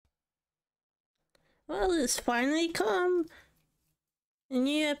Well, it's finally come. A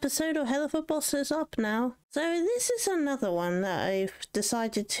new episode of Helluva Boss is up now. So this is another one that I've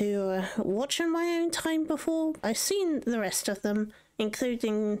decided to watch in my own time before. I've seen the rest of them,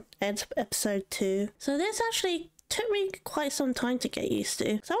 including episode 2. So this actually took me quite some time to get used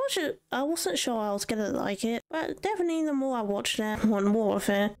to. So I wasn't sure I was gonna like it, but definitely the more I watched it, I want more of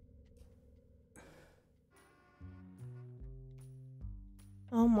it.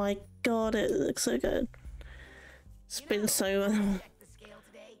 Oh my god, it looks so good. It's been so checked the scale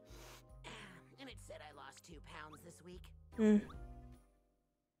today, and it said I lost 2 pounds this week.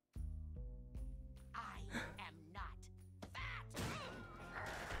 I am not fat.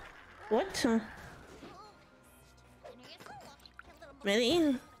 What?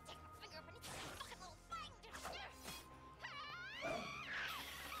 Really?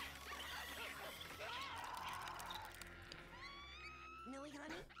 Millie,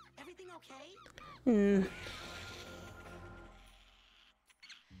 honey, everything okay?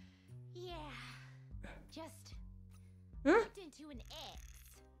 Yeah, just walked into an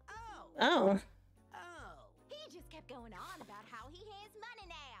ex. Oh. He just kept going on about how he has money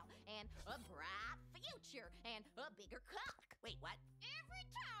now, and a bright future, and a bigger cock. Wait, what? Every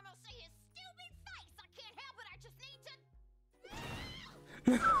time I see his stupid face, I can't help it, I just need to...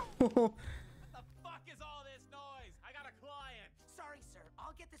 What the fuck is all this noise? I got a client. Sorry, sir.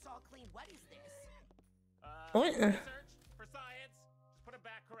 I'll get this all cleaned. What is this? What? Research for science. Just put it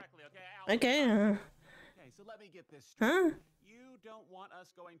back correctly, okay? Okay. Okay, so let me get this straight. You don't want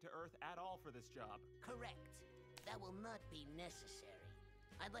us going to Earth at all for this job. Correct. That will not be necessary.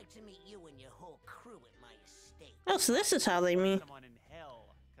 I'd like to meet you and your whole crew at my estate. Oh, so this is how they meet. Someone in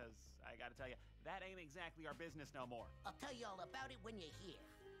hell, because I gotta tell you, that ain't exactly our business no more. I'll tell you all about it when you're here.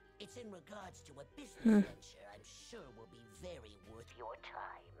 It's in regards to a business venture I'm sure will be very worth your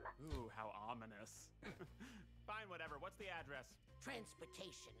time. Ooh, how ominous. Fine, whatever. What's the address?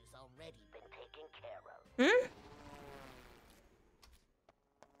 Transportation has already been taken care of.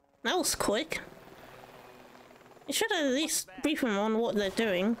 That was quick. You should at least brief them on what they're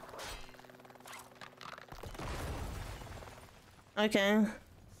doing. Okay.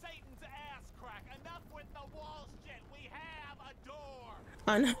 Satan's ass crack. Enough with the walls shit. We have a door.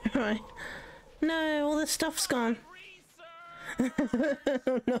 I know, right? No, all the stuff's gone.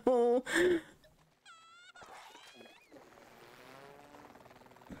 No.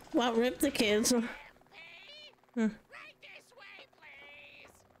 Well, rip the kids. Right this way, please!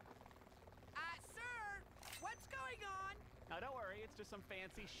 Sir, what's going on? Now, don't worry. It's just some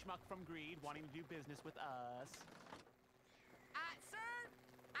fancy schmuck from Greed wanting to do business with us. Sir,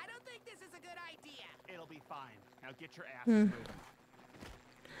 I don't think this is a good idea. It'll be fine. Now get your ass moving.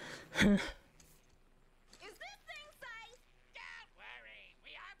 Is this thing safe? Don't worry,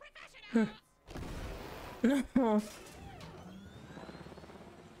 we are professionals. No.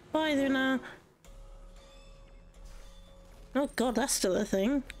 Bye, Luna. Oh god, that's still a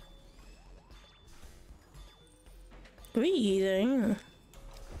thing. Greedy.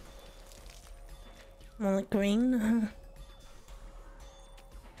 More like green.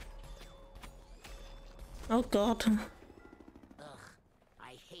 Oh god. Ugh,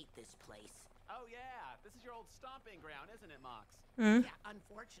 I hate this place. Oh, yeah. This is your old stomping ground, isn't it, Mox? Yeah,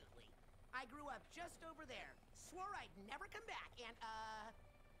 unfortunately. I grew up just over there. Swore I'd never come back, and,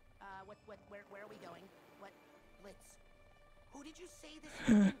 where are we going? What, Blitz? Who did you say this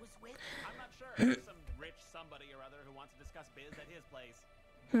woman was with? I'm not sure. There's some rich somebody or other who wants to discuss biz at his place.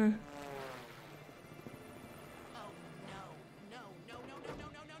 Oh, no. No, no, no, no, no,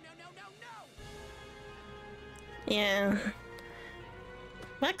 no, no, no, no, no, no! Yeah.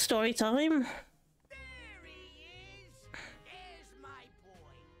 Backstory time. There he is! There's my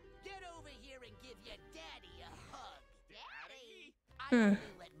boy. Get over here and give your daddy a hug. Daddy? I only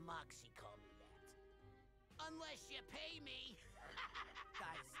let Moxie call me that. Unless you pay me.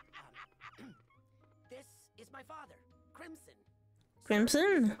 Guys, this is my father, Crimson.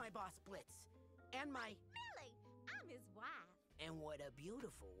 Crimson? This is my boss, Blitz. And my... Millie, I'm his wife. And what a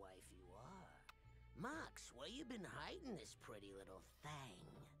beautiful wife you are. Mox, where you been hiding this pretty little thing?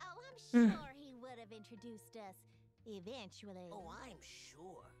 Oh, I'm sure he would have introduced us eventually. Oh, I'm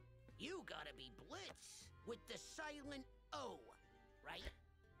sure. You gotta be Blitz with the silent O, right?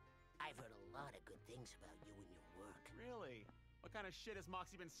 I've heard a lot of good things about you and your work. Really? What kind of shit has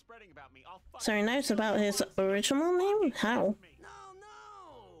Moxie been spreading about me? I'll fuck So he knows about his original name? How? No,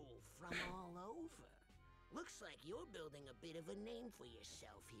 no! From all over. Looks like you're building a bit of a name for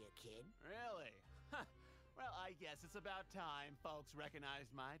yourself here, kid. Really? Huh. Well, I guess it's about time folks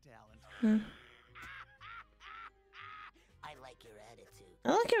recognized my talent. I like your attitude.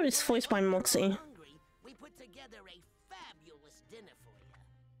 I like how it's voiced by Moxie. Hungry, dinner for you.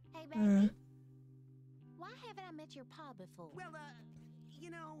 Hey, baby. Why haven't I met your pa before? Well, you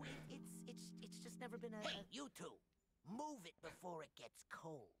know, it's just never been a... Hey, you two! Move it before it gets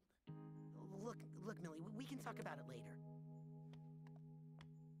cold. Look, Millie, we can talk about it later.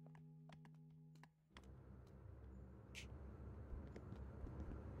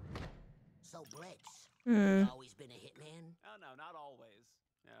 So, Blitz, you always been a hitman? Oh, no, not always.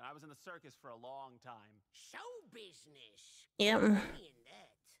 I was in the circus for a long time. Show business. Yep. Saying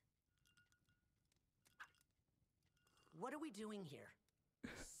that. What are we doing here?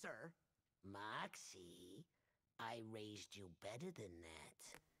 Sir, Moxie, I raised you better than that.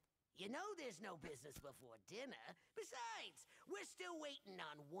 You know there's no business before dinner. Besides, we're still waiting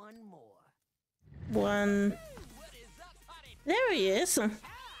on one more. One. What is up, honey? There he is.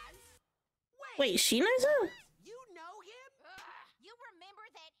 Wait, she knows him? You know him? You remember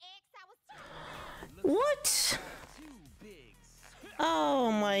that ex I was... What? Two bigs.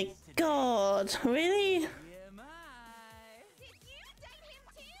 Oh my god. Really? Yeah, my. Did you date him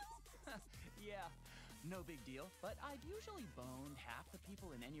too? Yeah, no big deal. But I've usually boned half the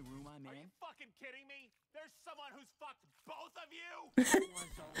people in any room I'm in. Are you fucking kidding me? There's someone who's fucked both of you!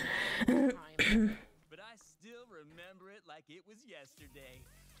 But I still remember it like it was yesterday.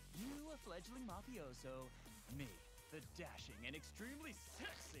 You, a fledgling mafioso. Me, the dashing and extremely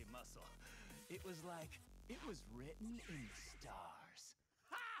sexy muscle. It was like it was written in the stars.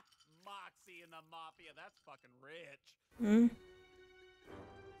 Ha! Moxie and the Mafia, that's fucking rich.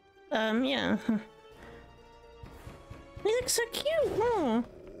 Yeah. He looks so cute, huh?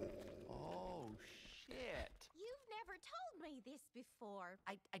 Oh, shit. You've never told me this before.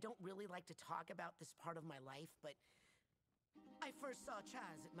 I don't really like to talk about this part of my life, but I first saw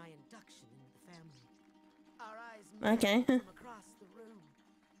Chaz at my induction into the family. Our eyes met from across the room,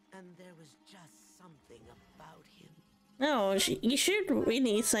 and there was just something about him. No, you should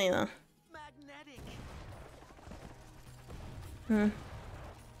really say that. Magnetic.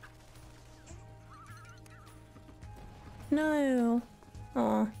 No.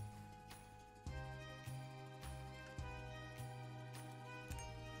 Oh.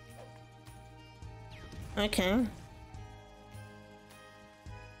 Okay.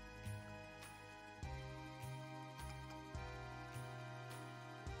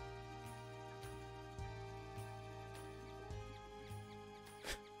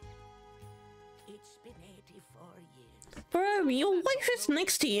 It's been 84 years. Bro, your wife is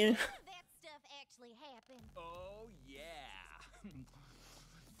next to you. None of that stuff actually happened. Oh, yeah.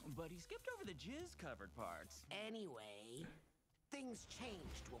 But he skipped over the jizz-covered parts. Anyway, things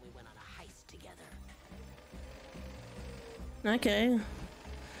changed when we went on a heist together. Okay.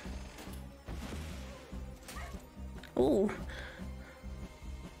 Ooh.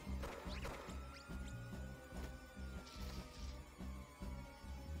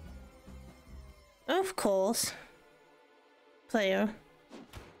 Of course. Player.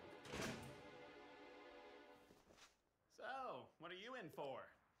 So, what are you in for?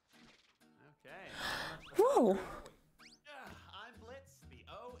 Okay. Whoa. I'm Blitz. The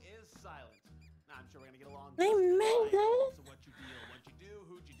O is silent. I'm sure we're gonna get along. They meant that? So what you deal, what you do,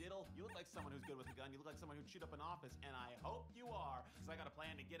 who'd you diddle? You look like someone who's good with a gun. You look like someone who'd shoot up an office, and I hope you are, because I got a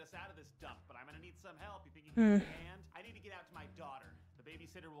plan to get us out of this dump. But I'm gonna need some help. You think you can give me a hand? I need to get out to my daughter. The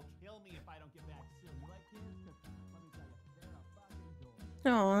babysitter will kill me if I don't get back soon. You like kids? 'Cause let me tell you, they're a fucking door.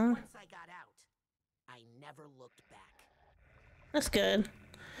 Aw, Once I got out, I never looked back. that's good.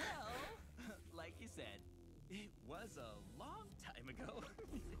 Well, like you said, it was a long time ago.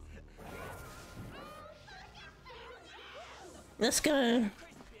 Let's go. Crazy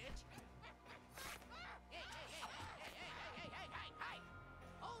bitch! Hey!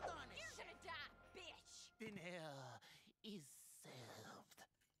 Hold on a You're sec. gonna die, bitch. Thin air is served.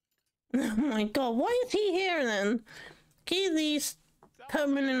 Oh my god, why is he here then? Can you these put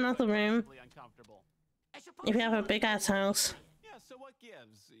him in another room? Uncomfortable. I suppose If you have a big ass house. Yeah, so what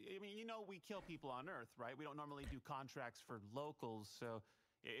gives? I mean, you know we kill people on Earth, right? We don't normally do contracts for locals, so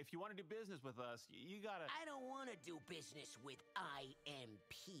if you want to do business with us, you gotta... I don't want to do business with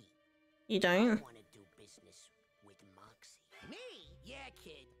IMP. You I don't? want to do business with Moxie. Me? Yeah,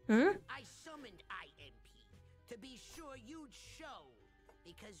 kid. Hmm? I summoned IMP to be sure you'd show.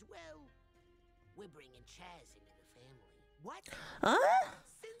 Because, well, we're bringing Chaz into the family. What? Huh?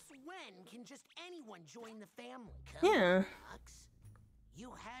 Since when can just anyone join the family? Come Yeah. on, Mox. You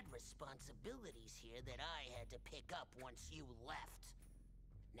had responsibilities here that I had to pick up once you left.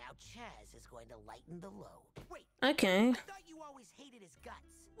 Now Chaz is going to lighten the load. Wait, Okay. I thought you always hated his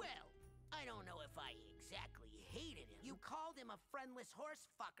guts. Well, I don't know if I exactly hated him. You called him a friendless horse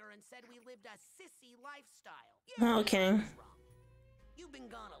fucker and said we lived a sissy lifestyle. Yeah, Okay. I was wrong. you've been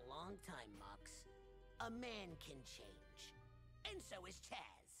gone a long time, Mox. A man can change. And so is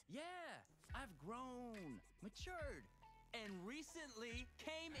Chaz. Yeah, I've grown, matured, and recently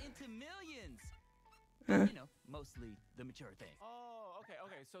came into millions. You know, mostly the mature thing. Oh, okay.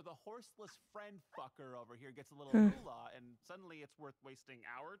 So the horseless friend fucker over here gets a little moolah, and suddenly it's worth wasting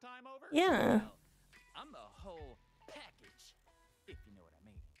our time over? Yeah. Well, I'm the whole package, if you know what I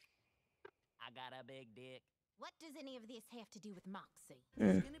mean. I got a big dick. What does any of this have to do with Moxie?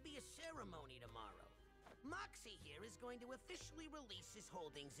 There's gonna be a ceremony tomorrow. Moxie here is going to officially release his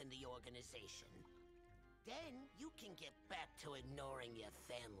holdings in the organization. Then you can get back to ignoring your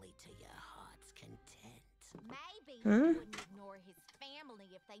family to your heart's content. Maybe he wouldn't ignore his family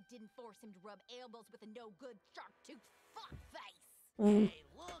if they didn't force him to rub elbows with a no-good shark-toothed fuckface. Hey,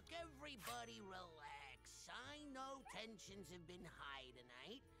 look, everybody relax. I know tensions have been high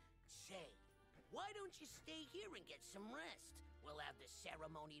tonight. Say, why don't you stay here and get some rest? We'll have the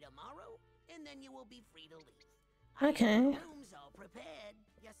ceremony tomorrow, and then you will be free to leave. Okay. I have the rooms all prepared.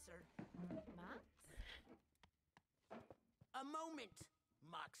 Yes, sir. Mox? A moment,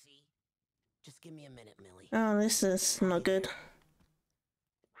 Moxie. Just give me a minute, Millie. Oh, this is not good.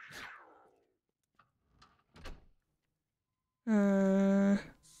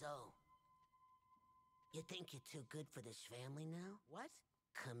 So, you think you're too good for this family now? What?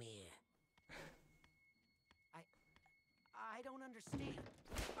 Come here. I don't understand.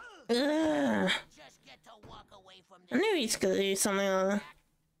 Just get to walk away from this. I knew he's gonna do something like that.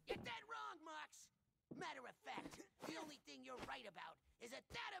 You're dead wrong, Mox. Matter of fact, the only thing you're right about is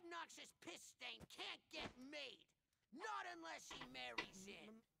that obnoxious piss stain can't get made. Not unless he marries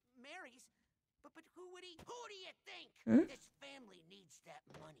in. Marries? But who would he? Who do you think? This family needs that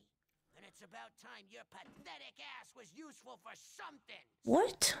money. And it's about time your pathetic ass was useful for something.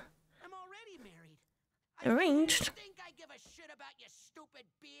 What? I'm already married. Arranged. I think I give a shit about your stupid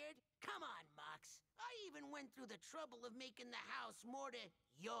beard? Come on, Mox. I even went through the trouble of making the house more to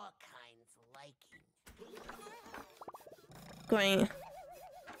your kind's liking. Great.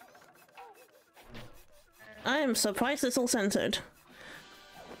 I am surprised it's all centered.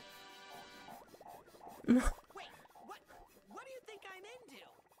 Wait, what do you think I'm into?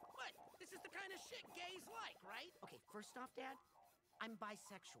 What? This is the kind of shit gays like, right? Okay, first off, Dad, I'm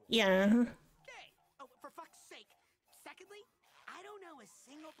bisexual. Yeah. Gay. Oh, for fuck's sake. Secondly, I don't know a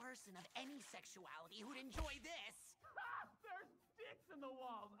single person of any sexuality who'd enjoy this. There's dicks in the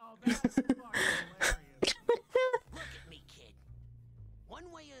walls. Oh, that's fucking hilarious. Look at me, kid.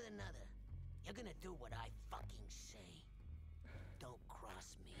 One way or another, you're gonna do what I fucking say. Don't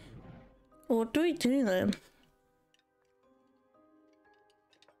cross me. What do we do then?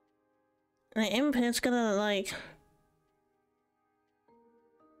 The Empire's gonna like...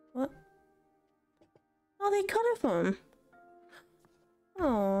 What? Oh, they cut it from him.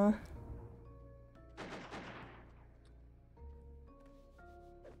 Oh.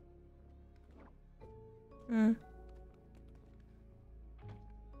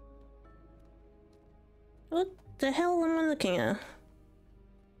 What the hell am I looking at?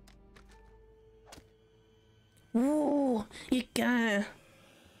 Whoa, you go.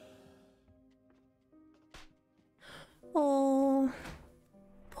 Oh,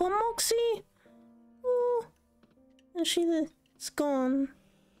 poor Moxie. Oh, and she's gone.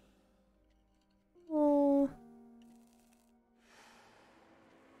 Oh.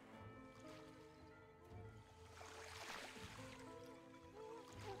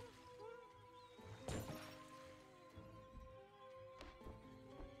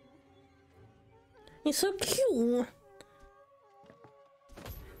 He's so cute.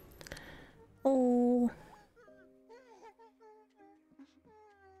 Oh.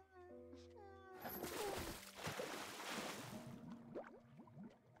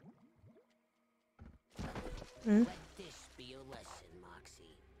 Let this be your lesson,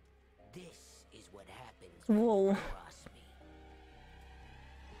 Moxie. This is what happens Whoa. when you cross me.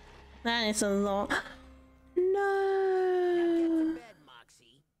 That is a lot. Now get No. to bed,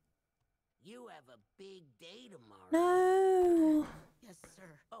 Moxie. You have a big day tomorrow. No. Yes,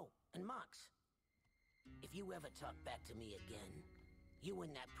 sir. Oh, and Mox, if you ever talk back to me again, you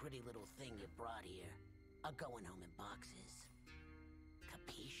and that pretty little thing you brought here are going home in boxes.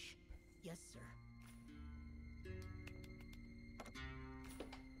 Capiche? Yes, sir.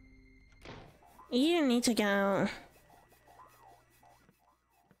 You need to go.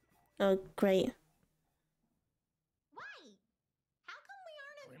 Oh, great. Wait! How come we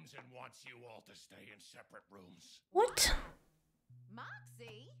aren't in... Crimson wants you all to stay in separate rooms. What?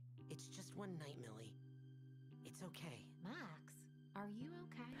 Moxie? It's just one night, Millie. It's okay. Mox, are you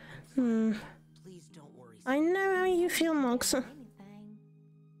okay? Hmm. Please don't worry. I know how you feel, Mox. Anything.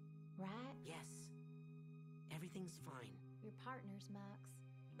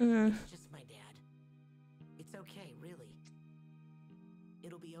 It's just my dad. It's okay, really.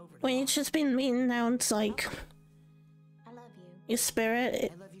 It'll be over When tomorrow. it's just been mean, now it's like I love you. your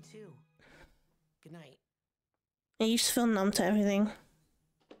spirit. I love you too. Good night. You just feel numb to everything.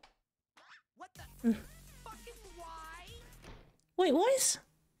 What the fucking why? Wait, what is?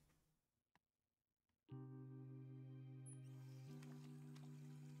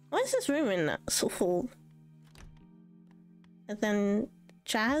 Why is this room in that so full? And then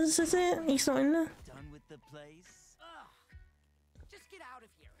Jazz, is it? He's not in there? Done with the place? Ugh. Just get out of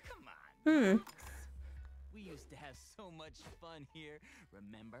here. Come on. Hmm. We used to have so much fun here,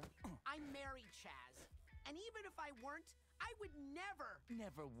 remember? I'm married, Chaz. And even if I weren't, I would never.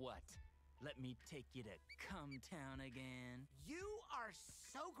 Never what? Let me take you to Come Town again. You are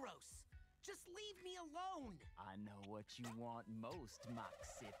so gross. Just leave me alone. I know what you want most,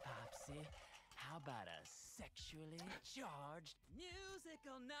 Moxie Popsy. How about a sexually charged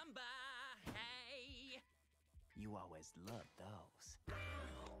musical number? Hey! You always loved those.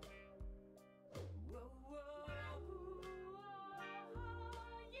 Whoa, whoa,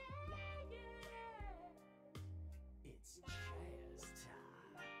 yeah, yeah. It's Chaz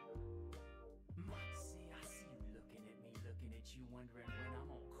time. Moxie, I see you looking at you, wondering when I'm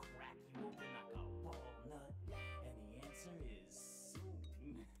gonna crack you open like a walnut. And the answer is soon.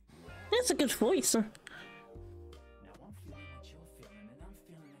 That's a good voice. Now I'm feeling what you're feeling, and I'm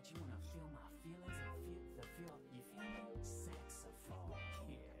feeling that you wanna feel my feelings and you feel me? Saxophone.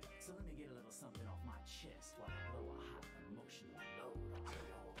 Yeah. So let me get a little something off my chest while I blow a hot emotional load on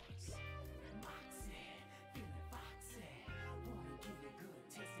yours. Moxie, feeling foxy. Wanna get a good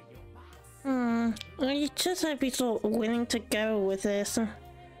taste of your box. I just hope he's not willing to go with this.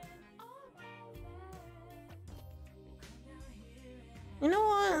 You know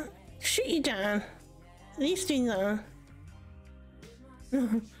what? Shoot you down. At least do that.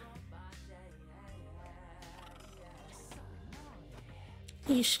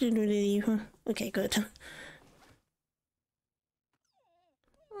 You should leave. Okay, good.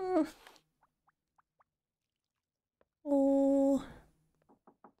 Oh.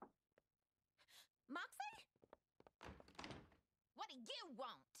 Moxie? What do you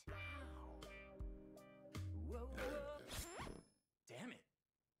want? Whoa, whoa. Damn it.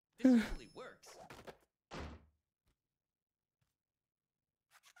 This really works.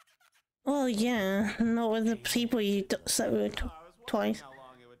 Well, yeah. Not with the people you said were twice. How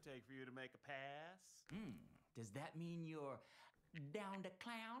long it would take for you to make a pass? Does that mean you're down to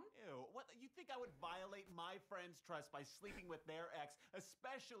clown? Ew, what, you think I would violate my friend's trust by sleeping with their ex,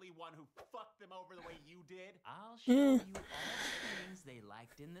 especially one who fucked them over the way you did? I'll show you all the things they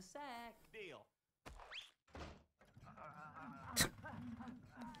liked in the sack. Deal. Chill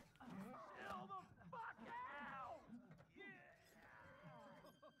the fuck out!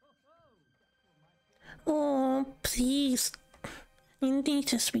 Oh, please. You need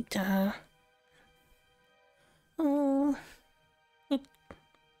to speak to her. Oh.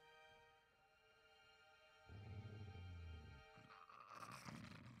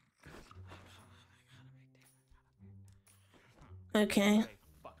 Okay. Hey,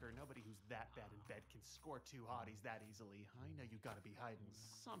 fucker, nobody who's that bad in bed can score two hotties that easily. I know you gotta be hiding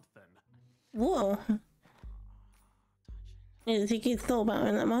something. Whoa. I didn't think you thought about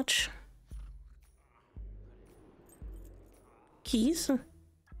it that much. Keys?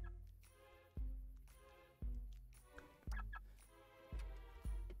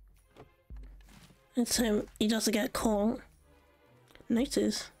 Let's hope he doesn't get caught.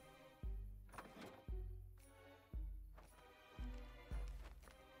 Notice.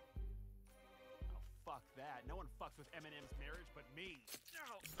 Oh, fuck that. No one fucks with Eminem's marriage but me.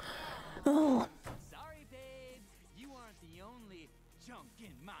 Oh. Sorry, babe. You aren't the only junk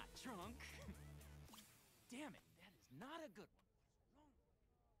in my trunk. Damn it, that is not a good one.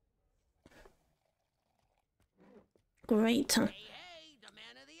 Great. Hey, hey, the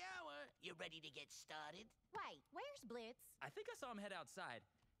man of the hour. You ready to get started? Wait, where's Blitz? I think I saw him head outside.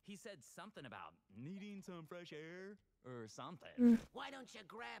 He said something about needing some fresh air or something. Why don't you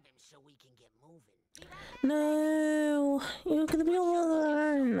grab him so we can get moving? No. You're gonna be all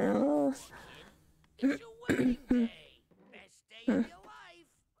alone now. It's your wedding day. Best day of your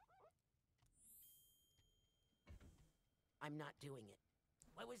life. I'm not doing it.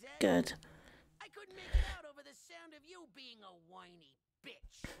 What was that? Good. I couldn't make it out over the sound of you being a whiny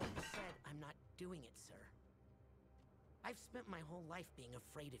bitch. I said I'm not doing it, sir. I've spent my whole life being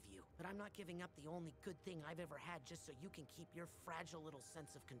afraid of you, but I'm not giving up the only good thing I've ever had just so you can keep your fragile little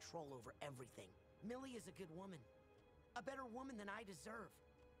sense of control over everything. Millie is a good woman. A better woman than I deserve.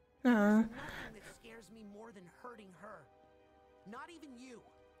 There's nothing that scares me more than hurting her. Not even you.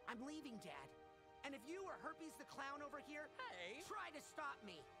 I'm leaving, Dad. And if you or Herpes the Clown over here try to stop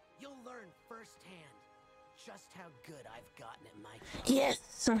me, you'll learn firsthand just how good I've gotten at my job.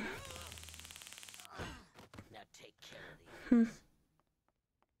 Yes. Now take care of these.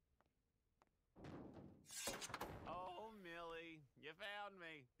 Oh, Millie, you found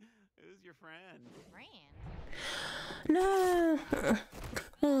me. Who's your friend? Friend? No.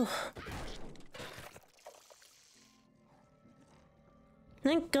 Oh.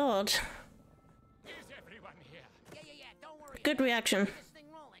 Thank God. Is everyone here? Yeah, don't worry. Good reaction. Get this thing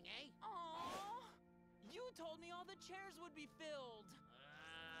rolling, eh? Aww! You told me all the chairs would be filled.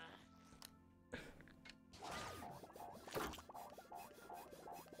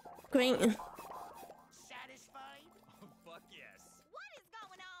 Great. Satisfied? Oh, fuck yes. What is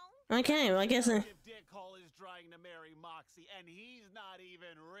going on? Okay, well, I guess. If Dick Hole is trying to marry Moxie, and he's not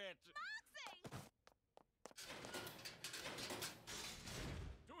even rich. Moxie!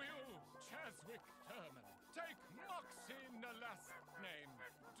 Do you, Chaswick Thurman, take Moxie Nalas name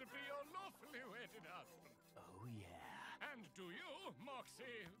to be your lawfully wedded husband? Oh, yeah. And do you,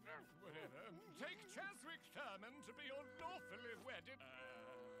 Moxie, whatever, take Chaswick Thurman to be your lawfully wedded...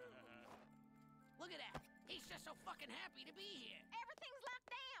 Look at that. He's just so fucking happy to be here. Everything's locked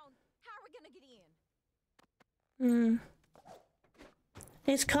down. How are we gonna get in?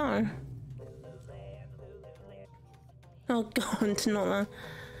 His car. Oh God, not that.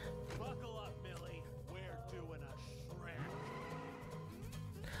 Buckle up, Millie. We're doing a shred.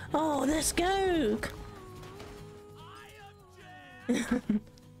 Oh, let's go. I object!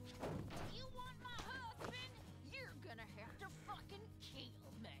 You want my husband? You're gonna have to fucking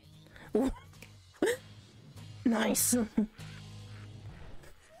kill me. Nice.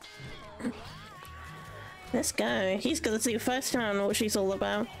 Let's go. He's gonna see firsthand what she's all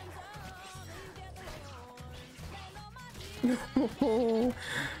about. What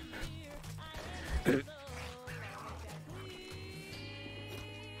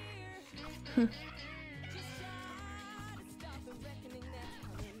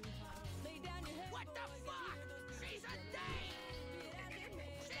the fuck? She's a date!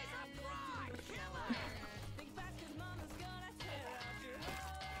 She's a fraud! Kill her!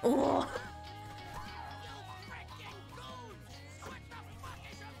 Oh, You freaking goons! What the fuck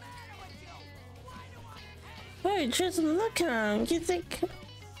is the matter with you? Why do I hate wait, just look at her. You think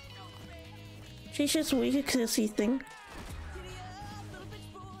she's just weak because you think?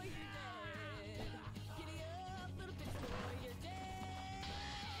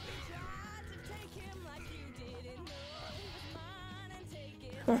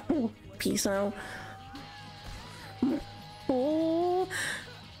 Oh, peace out. Oh.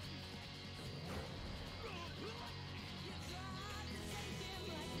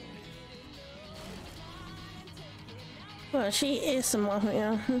 Well, she is some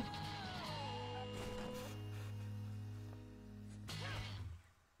mafia.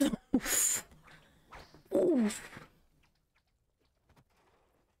 Oof. Oof.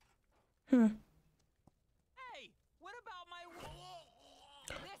 Hey, what about my...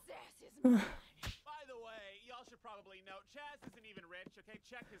 This ass is mine. By the way, y'all should probably know, Chaz isn't even rich, okay?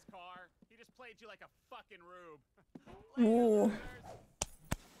 Check his car. He just played you like a fucking rube. Ooh.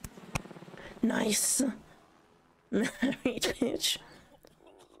 Nice. Married bitch.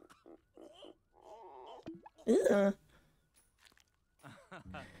 Ugh.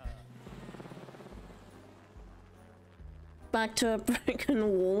 Back to a broken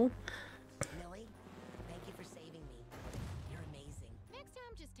wall. Millie, thank you for saving me. You're amazing. Next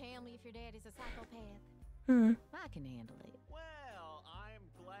time, just tell me if your dad is a psychopath. I can handle it. Well, I'm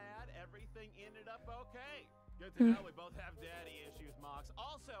glad everything ended up okay. Good to know we both have daddy issues, Mox.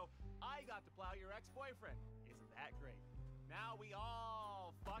 Also, I got to plow your ex-boyfriend. Isn't that great? Now we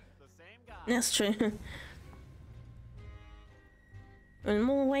all fucked the same guy. That's true. In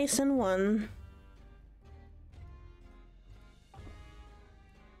more ways than one.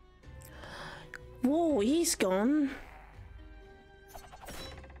 Whoa, he's gone.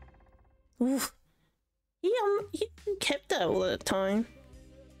 Oof. He kept that all the time.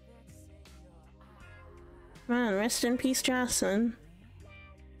 Man, rest in peace, Jason.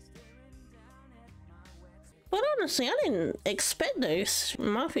 But honestly, I didn't expect those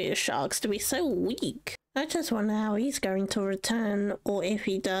mafia sharks to be so weak. I just wonder how he's going to return, or if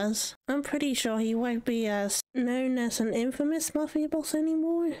he does. I'm pretty sure he won't be as known as an infamous mafia boss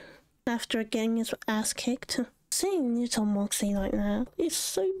anymore, after getting his ass kicked. Seeing little Moxie like that is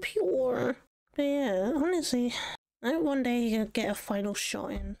so pure. But yeah, honestly, I hope one day he'll get a final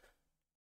shot in.